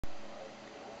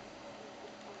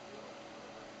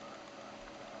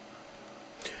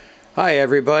Hi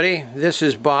everybody, this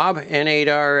is Bob,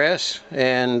 N8RS,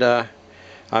 and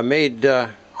I made,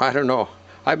 I don't know,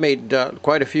 I made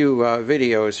quite a few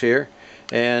videos here,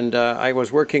 and I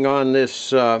was working on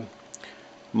this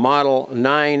Model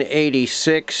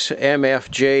 986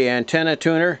 MFJ antenna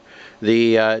tuner,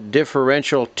 the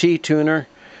differential T-tuner,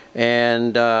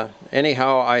 and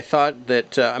anyhow I thought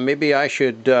that maybe I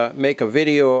should make a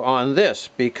video on this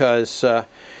because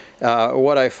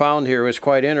what I found here was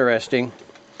quite interesting.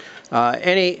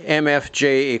 Any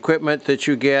MFJ equipment that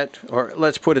you get, or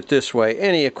let's put it this way,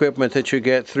 any equipment that you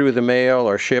get through the mail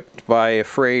or shipped by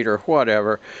freight or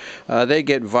whatever, they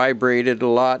get vibrated a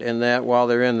lot in that while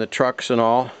they're in the trucks and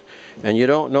all, and you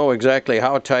don't know exactly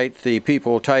how tight the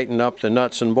people tighten up the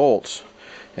nuts and bolts.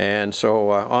 And so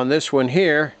on this one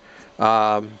here,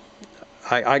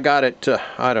 I got it,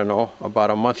 I don't know, about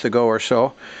a month ago or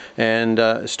so,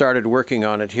 and started working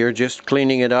on it here, just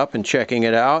cleaning it up and checking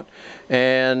it out.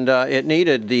 And it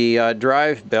needed the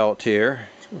drive belt here,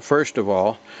 first of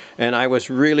all, and I was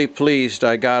really pleased.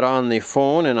 I got on the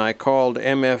phone and I called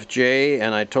MFJ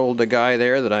and I told the guy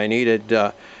there that I needed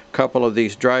a couple of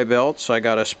these drive belts. I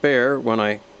got a spare when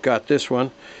I got this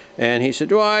one. And he said,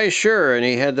 why, sure, and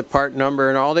he had the part number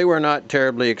and all. They were not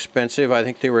terribly expensive. I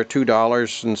think they were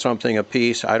 $2 and something a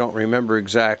piece. I don't remember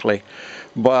exactly.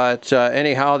 But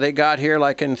anyhow, they got here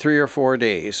like in 3 or 4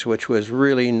 days, which was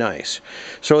really nice.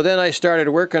 So then I started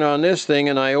working on this thing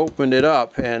and I opened it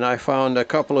up and I found a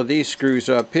couple of these screws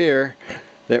up here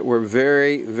that were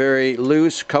very, very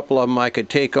loose. A couple of them I could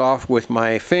take off with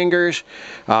my fingers.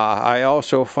 I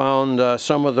also found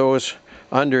some of those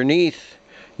underneath.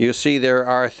 You see there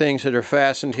are things that are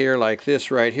fastened here like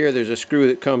this right here. There's a screw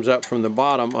that comes up from the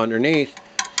bottom underneath.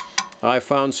 I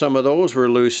found some of those were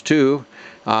loose too.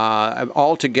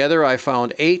 Altogether I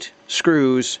found 8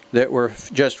 screws that were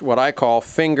just what I call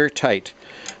finger tight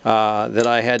that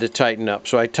I had to tighten up.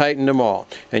 So I tightened them all.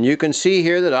 And you can see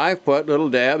here that I've put little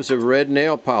dabs of red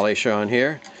nail polish on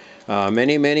here.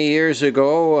 Many years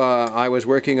ago I was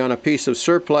working on a piece of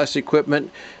surplus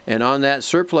equipment, and on that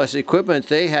surplus equipment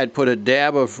they had put a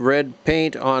dab of red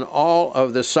paint on all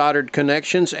of the soldered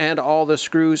connections and all the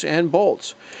screws and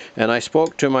bolts. And I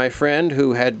spoke to my friend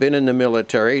who had been in the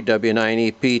military,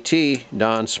 W9EPT,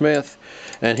 Don Smith,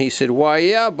 and he said, why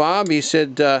yeah, Bob, he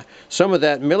said, some of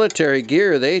that military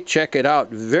gear, they check it out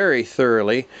very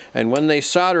thoroughly, and when they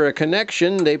solder a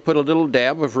connection they put a little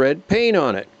dab of red paint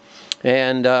on it.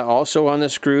 And also on the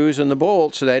screws and the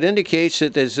bolts. So that indicates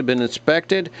that this has been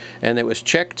inspected and it was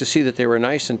checked to see that they were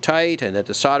nice and tight and that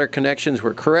the solder connections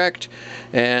were correct.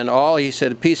 And all, he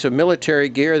said, a piece of military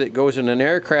gear that goes in an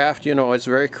aircraft, you know, it's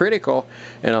very critical,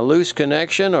 and a loose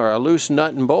connection or a loose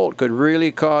nut and bolt could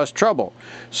really cause trouble.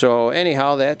 So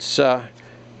anyhow, and so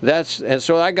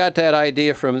I got that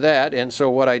idea from that. And so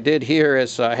what I did here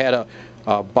is I had a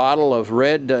bottle of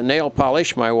red nail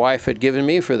polish my wife had given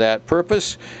me for that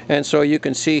purpose, and so you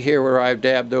can see here where I've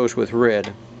dabbed those with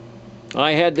red.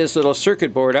 I had this little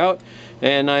circuit board out,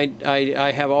 and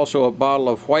I have also a bottle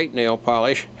of white nail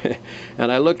polish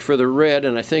and I looked for the red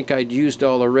and I think I'd used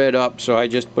all the red up, so I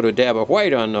just put a dab of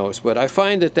white on those. But I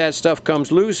find that that stuff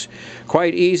comes loose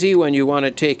quite easy when you want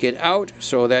to take it out,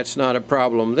 so that's not a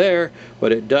problem there,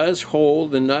 but it does hold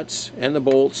the nuts and the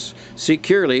bolts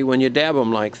securely when you dab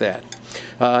them like that.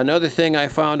 Another thing I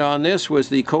found on this was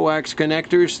the coax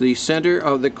connectors. The center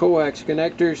of the coax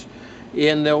connectors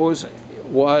in those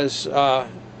was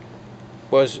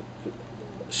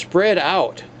spread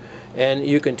out, and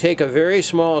you can take a very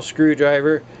small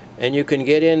screwdriver and you can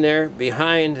get in there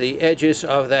behind the edges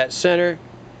of that center,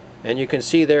 and you can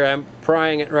see there I'm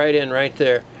prying it right in right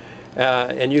there,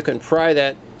 and you can pry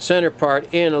that center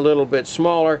part in a little bit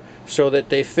smaller so that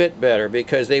they fit better,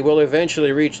 because they will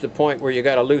eventually reach the point where you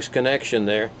got a loose connection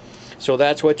there. So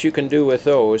that's what you can do with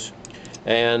those,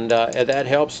 and that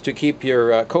helps to keep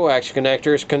your coax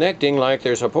connectors connecting like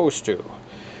they're supposed to.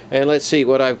 And let's see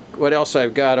what else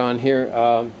I've got on here.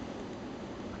 Oh,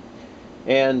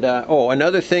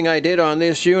 another thing I did on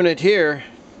this unit here,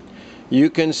 you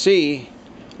can see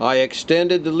I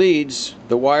extended the leads,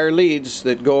 the wire leads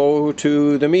that go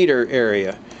to the meter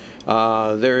area.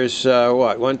 There's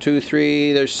what, 1, 2,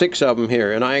 3, there's 6 of them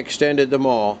here, and I extended them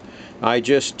all. I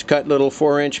just cut little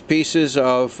 4-inch pieces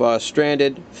of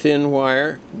stranded thin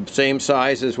wire, same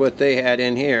size as what they had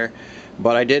in here,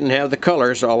 but I didn't have the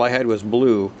colors, all I had was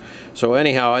blue. So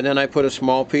anyhow, and then I put a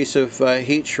small piece of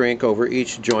heat shrink over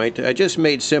each joint. I just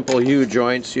made simple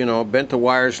U-joints, you know, bent the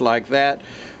wires like that,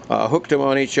 hooked them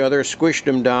on each other, squished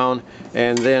them down,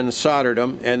 and then soldered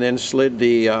them, and then slid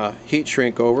the heat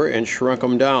shrink over and shrunk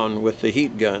them down with the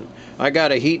heat gun. I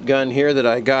got a heat gun here that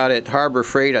I got at Harbor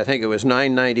Freight. I think it was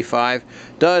 $9.95.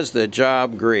 Does the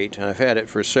job great. I've had it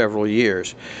for several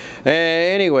years.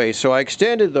 Anyway, so I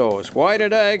extended those. Why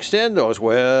did I extend those?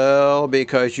 Well,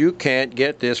 because you can't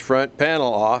get this front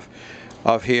panel off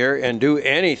of here and do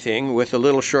anything with the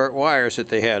little short wires that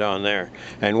they had on there.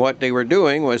 And what they were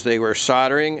doing was they were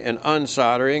soldering and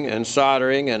unsoldering and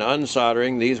soldering and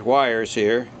unsoldering these wires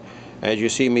here, as you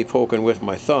see me poking with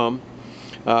my thumb,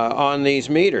 on these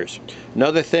meters.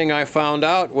 Another thing I found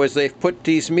out was they've put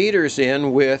these meters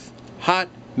in with hot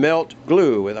melt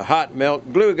glue, with a hot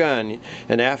melt glue gun,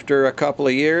 and after a couple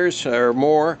of years or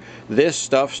more, this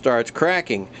stuff starts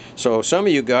cracking. So some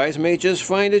of you guys may just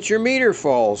find that your meter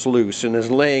falls loose and is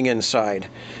laying inside.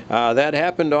 That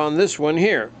happened on this one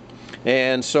here.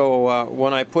 And so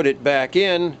when I put it back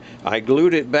in, I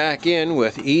glued it back in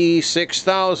with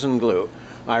E6000 glue.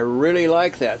 I really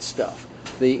like that stuff.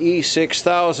 The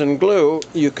E6000 glue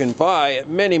you can buy at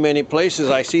many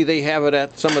places. I see they have it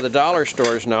at some of the dollar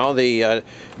stores now. The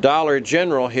Dollar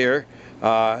General here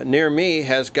near me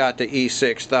has got the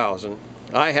E6000.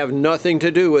 I have nothing to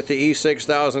do with the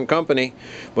E6000 company,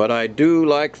 but I do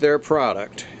like their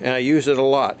product and I use it a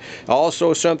lot.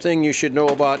 Also, something you should know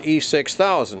about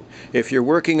E6000: if you're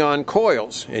working on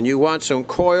coils and you want some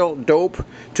coil dope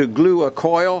to glue a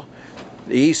coil,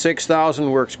 the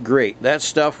E6000 works great. That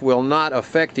stuff will not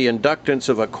affect the inductance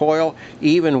of a coil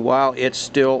even while it's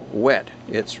still wet.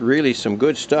 It's really some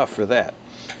good stuff for that.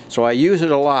 So I use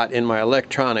it a lot in my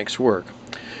electronics work.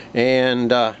 And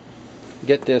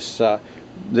get this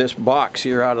this box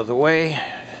here out of the way.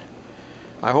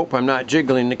 I hope I'm not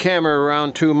jiggling the camera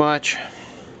around too much.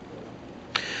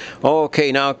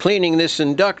 Okay, now cleaning this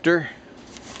inductor.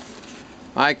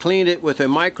 I cleaned it with a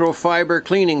microfiber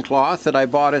cleaning cloth that I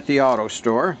bought at the auto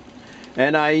store,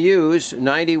 and I used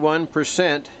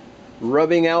 91%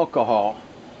 rubbing alcohol.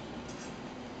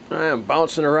 I am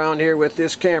bouncing around here with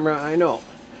this camera, I know,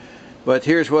 but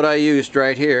here's what I used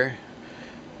right here: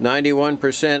 91%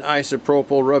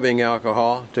 isopropyl rubbing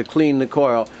alcohol to clean the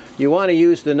coil. You want to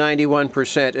use the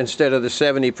 91% instead of the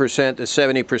 70%. The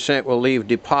 70% will leave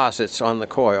deposits on the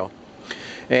coil.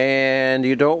 And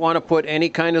you don't want to put any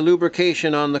kind of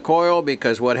lubrication on the coil,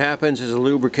 because what happens is the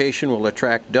lubrication will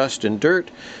attract dust and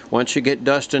dirt. Once you get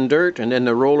dust and dirt, and then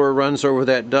the roller runs over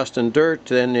that dust and dirt,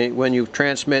 then when you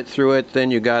transmit through it,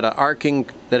 then you got an arcing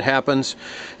that happens,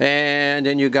 and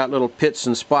then you got little pits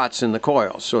and spots in the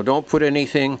coil. So don't put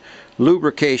anything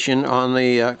lubrication on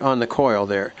the coil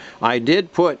there. I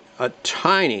did put a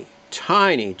tiny,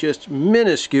 just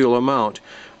minuscule amount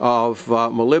of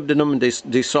molybdenum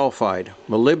disulfide.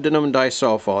 Molybdenum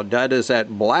disulfide. That is that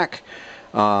black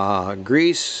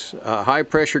grease, high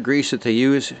pressure grease that they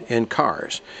use in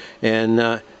cars.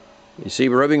 And you see,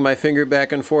 rubbing my finger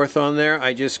back and forth on there,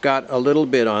 I just got a little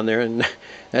bit on there, and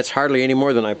that's hardly any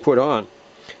more than I put on.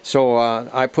 So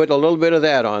I put a little bit of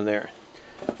that on there.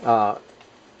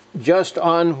 Just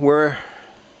on where,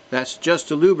 that's just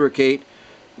to lubricate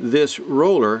this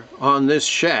roller on this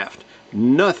shaft.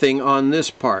 Nothing on this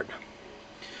part.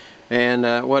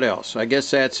 And what else? I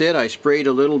guess that's it. I sprayed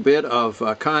a little bit of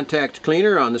contact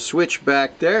cleaner on the switch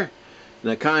back there.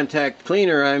 The contact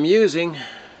cleaner I'm using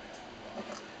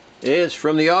is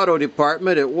from the auto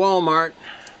department at Walmart.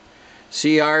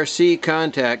 CRC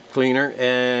contact cleaner,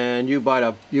 and you buy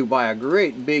a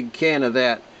great big can of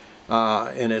that,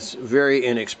 and it's very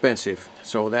inexpensive.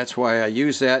 So that's why I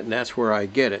use that, and that's where I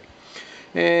get it.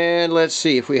 And let's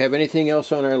see if we have anything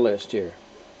else on our list here.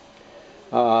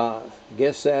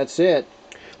 Guess that's it.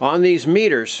 On these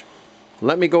meters,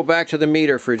 let me go back to the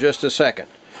meter for just a second.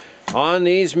 On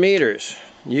these meters,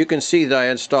 you can see that I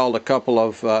installed a couple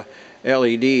of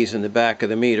LEDs in the back of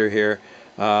the meter here.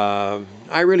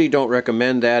 I really don't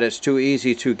recommend that. It's too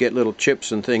easy to get little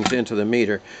chips and things into the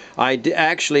meter. I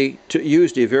actually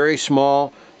used a very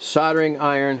small soldering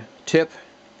iron tip,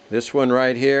 this one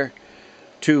right here,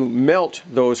 to melt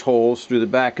those holes through the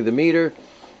back of the meter.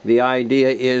 The idea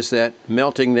is that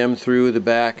melting them through the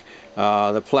back,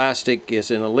 the plastic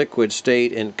is in a liquid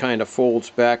state and kind of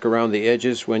folds back around the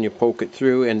edges when you poke it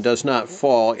through and does not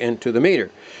fall into the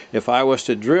meter. If I was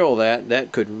to drill that,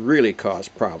 that could really cause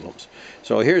problems.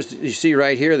 So here's, you see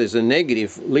right here, there's the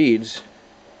negative leads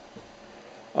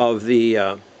of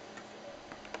the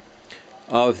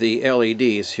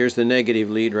LEDs. Here's the negative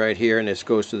lead right here, and this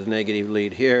goes to the negative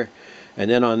lead here. And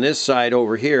then on this side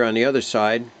over here, on the other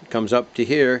side, comes up to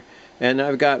here, and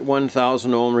I've got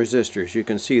 1,000 ohm resistors. You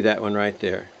can see that one right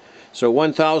there. So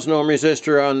 1,000 ohm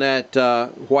resistor on that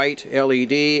white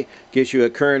LED gives you a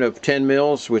current of 10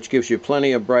 mils, which gives you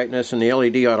plenty of brightness, and the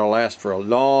LED ought to last for a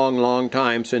long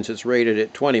time since it's rated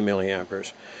at 20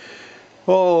 milliamperes.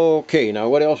 Okay, now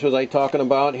what else was I talking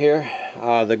about here?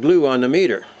 The glue on the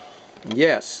meter.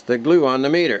 Yes, the glue on the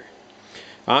meter.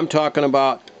 I'm talking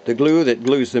about the glue that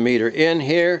glues the meter in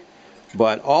here,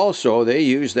 but also they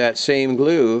use that same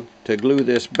glue to glue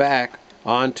this back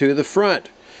onto the front.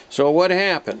 So what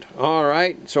happened?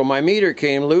 Alright, so my meter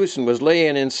came loose and was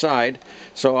laying inside,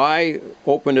 so I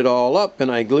opened it all up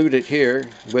and I glued it here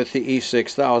with the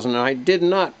E6000. And I did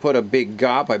not put a big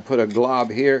gob, I put a glob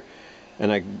here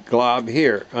and a glob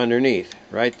here underneath,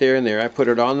 right there and there. I put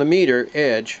it on the meter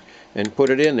edge and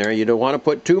put it in there. You don't want to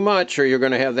put too much or you're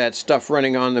going to have that stuff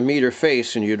running on the meter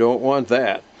face, and you don't want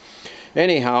that.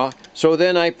 Anyhow, so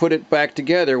then I put it back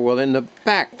together. Well, then the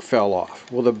back fell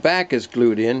off. Well, the back is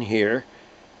glued in here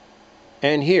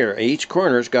and here. Each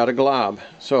corner's got a glob.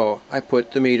 So I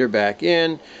put the meter back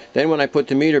in. Then when I put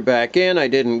the meter back in, I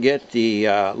didn't get the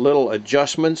little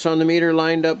adjustments on the meter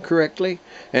lined up correctly,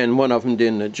 and one of them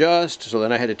didn't adjust. So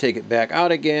then I had to take it back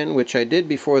out again, which I did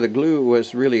before the glue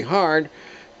was really hard.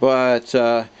 But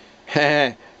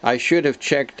I should have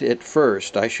checked it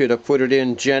first. I should have put it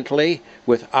in gently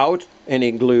without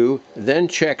any glue, then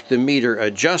checked the meter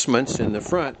adjustments in the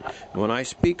front. When I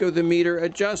speak of the meter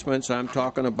adjustments, I'm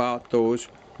talking about those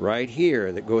right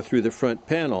here that go through the front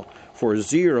panel for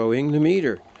zeroing the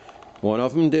meter. One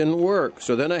of them didn't work,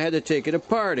 so then I had to take it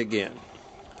apart again.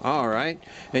 Alright,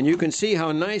 and you can see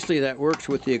how nicely that works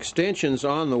with the extensions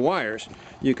on the wires.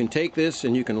 You can take this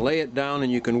and you can lay it down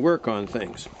and you can work on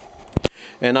things.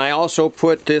 And I also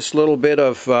put this little bit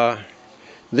of,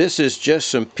 this is just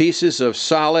some pieces of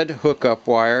solid hookup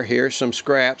wire here, some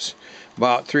scraps,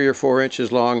 about 3 or 4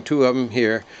 inches long, 2 of them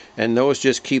here, and those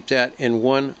just keep that in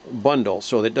one bundle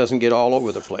so that it doesn't get all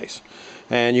over the place.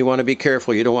 And you want to be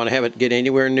careful. You don't want to have it get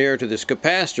anywhere near to this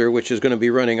capacitor, which is going to be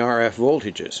running RF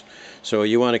voltages. So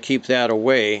you want to keep that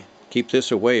away, keep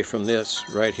this away from this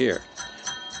right here.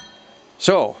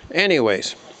 So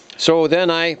anyways, so then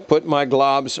I put my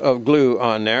globs of glue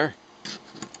on there.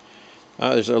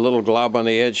 There's a little glob on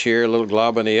the edge here, a little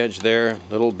glob on the edge there,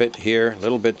 a little bit here, a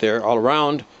little bit there, all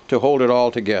around to hold it all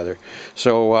together.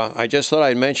 So I just thought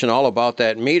I'd mention all about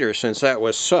that meter, since that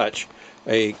was such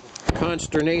a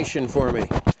consternation for me,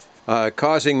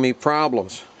 causing me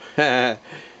problems.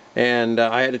 And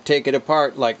I had to take it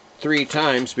apart like 3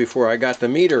 times before I got the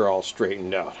meter all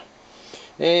straightened out.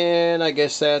 And I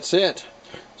guess that's it.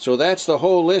 So that's the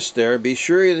whole list there. Be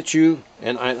sure that you,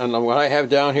 and what I have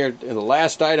down here, the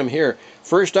last item here,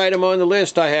 first item on the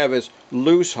list I have is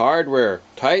loose hardware.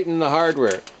 Tighten the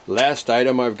hardware. Last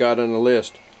item I've got on the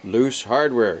list, loose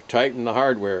hardware. Tighten the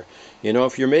hardware. You know,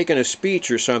 if you're making a speech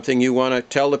or something, you want to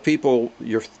tell the people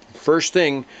your first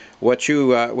thing, what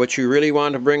you really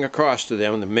want to bring across to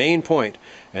them, the main point,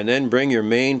 and then bring your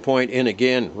main point in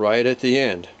again right at the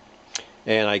end.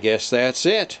 And I guess that's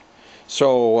it.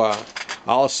 So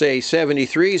I'll say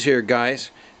 73s here, guys,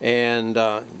 and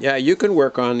yeah, you can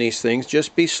work on these things.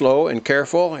 Just be slow and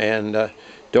careful, and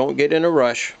don't get in a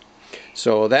rush.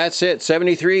 So that's it,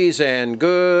 73s and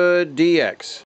good DX.